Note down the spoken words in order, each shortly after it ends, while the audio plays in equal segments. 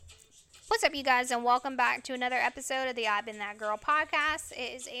What's up, you guys, and welcome back to another episode of the I've Been That Girl podcast.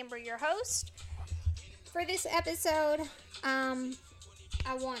 It is Amber, your host. For this episode, I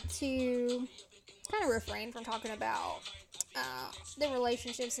want to kind of refrain from talking about the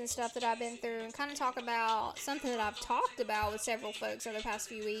relationships and stuff that I've been through and kind of talk about something that I've talked about with several folks over the past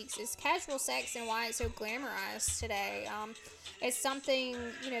few weeks is casual sex and why it's so glamorized today. It's something,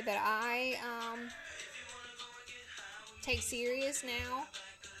 that I take serious now.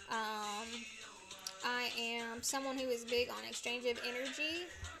 I am someone who is big on exchange of energy,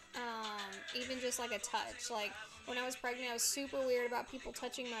 even just like a touch. Like, when I was pregnant, I was super weird about people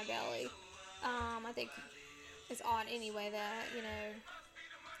touching my belly. I think it's odd anyway that,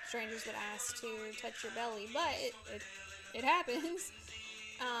 strangers would ask to touch your belly, but it happens.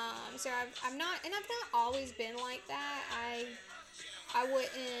 So I've not always been like that. I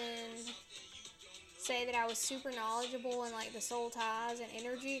wouldn't say that I was super knowledgeable in like the soul ties and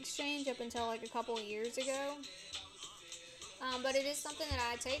energy exchange up until like a couple of years ago. But it is something that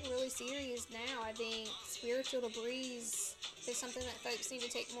I take really serious now. I think spiritual debris is something that folks need to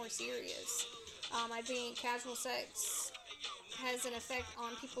take more serious. I think casual sex has an effect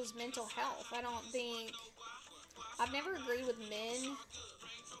on people's mental health. I've never agreed with men,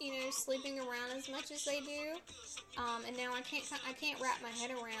 sleeping around as much as they do. And now I can't wrap my head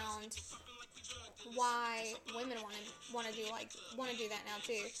around why women want to do that now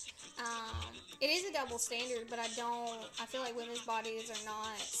too. It is a double standard, but I feel like women's bodies are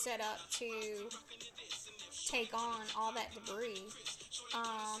not set up to take on all that debris.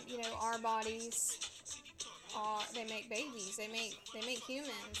 Our bodies they make babies, they make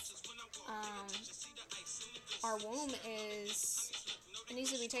humans. Our womb it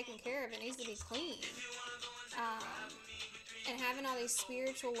needs to be taken care of, it needs to be clean. And having all these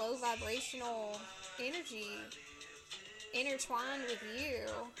spiritual, low vibrational energy intertwined with you,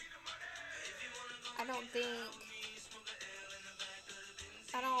 I don't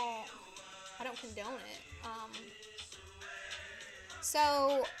condone it.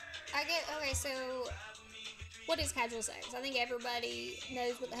 So what is casual sex? I think everybody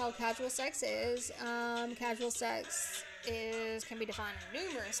knows what the hell casual sex is. Casual sex can be defined in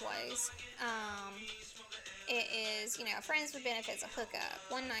numerous ways. It is, friends with benefits, a hookup,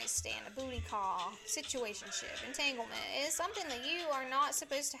 one night stand, a booty call, situationship, entanglement. It is something that you are not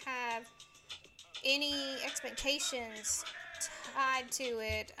supposed to have any expectations tied to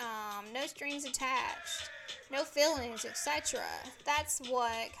it, no strings attached, no feelings, etc. That's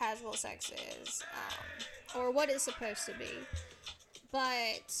what casual sex is, or what it's supposed to be.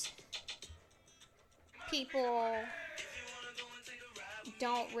 But people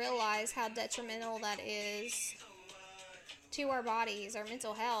don't realize how detrimental that is to our bodies, our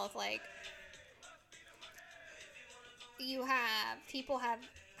mental health. Like, people have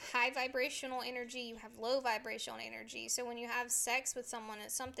high vibrational energy, you have low vibrational energy. So when you have sex with someone,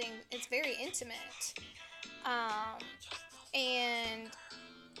 it's very intimate. And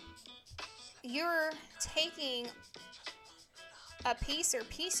you're taking a piece or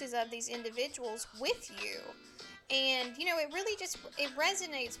pieces of these individuals with you. And, it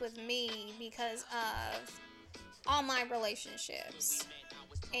resonates with me because of all my relationships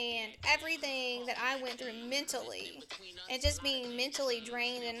and everything that I went through mentally, and just being mentally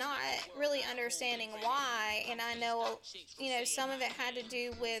drained and not really understanding why. And I know, some of it had to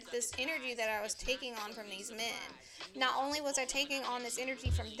do with this energy that I was taking on from these men. Not only was I taking on this energy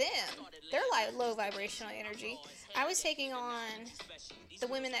from them, their low vibrational energy, I was taking on the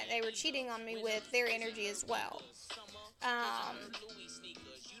women that they were cheating on me with, their energy as well.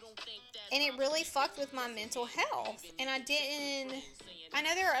 And it really fucked with my mental health. And I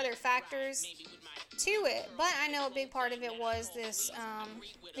know there are other factors to it, but I know a big part of it was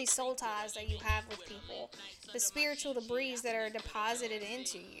these soul ties that you have with people, the spiritual debris that are deposited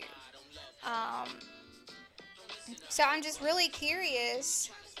into you. So I'm just really curious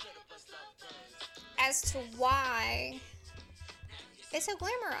as to why it's so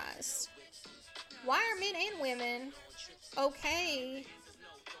glamorized. Why are men and women okay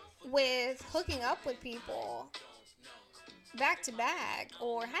with hooking up with people back to back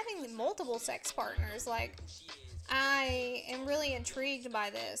or having multiple sex partners? Like, I am really intrigued by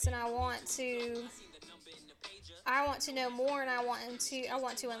this, and I want to know more, and I want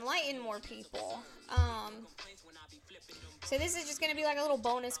to enlighten more people. So this is just going to be like a little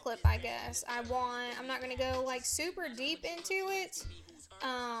bonus clip, I guess. I'm not going to go like super deep into it.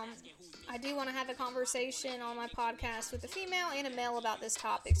 I do want to have a conversation on my podcast with a female and a male about this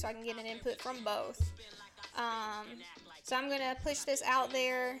topic, so I can get an input from both. So I'm going to push this out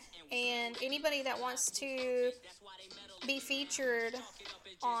there, and anybody that wants to be featured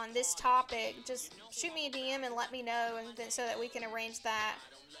on this topic, just shoot me a DM and let me know, and then so that we can arrange that,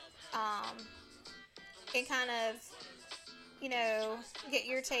 um, and kind of, you know, get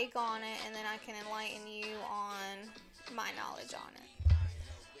your take on it, and then I can enlighten you on my knowledge on it.